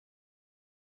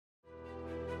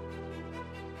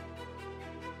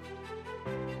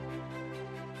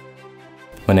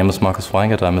My name is Markus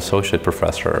Weingarth. I'm Associate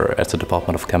Professor at the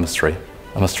Department of Chemistry.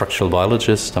 I'm a structural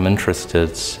biologist. I'm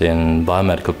interested in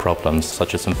biomedical problems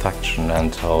such as infection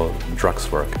and how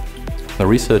drugs work. My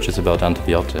research is about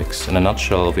antibiotics. In a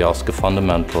nutshell, we ask a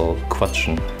fundamental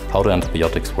question: how do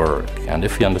antibiotics work? And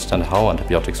if we understand how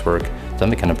antibiotics work, then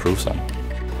we can improve them.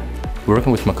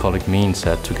 Working with my colleague means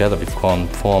that together we can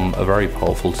form a very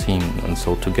powerful team, and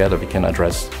so together we can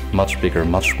address much bigger,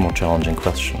 much more challenging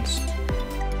questions.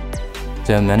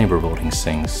 There are many rewarding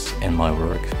things in my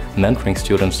work. Mentoring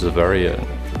students is a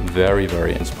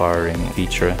very inspiring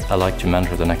feature. I like to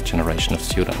mentor the next generation of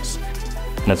students.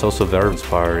 And it's also very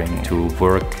inspiring to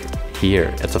work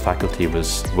here at the faculty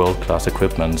with world-class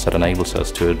equipment that enables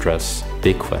us to address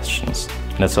big questions.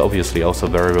 And it's obviously also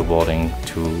very rewarding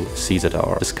to see that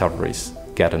our discoveries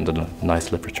get into the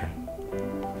nice literature.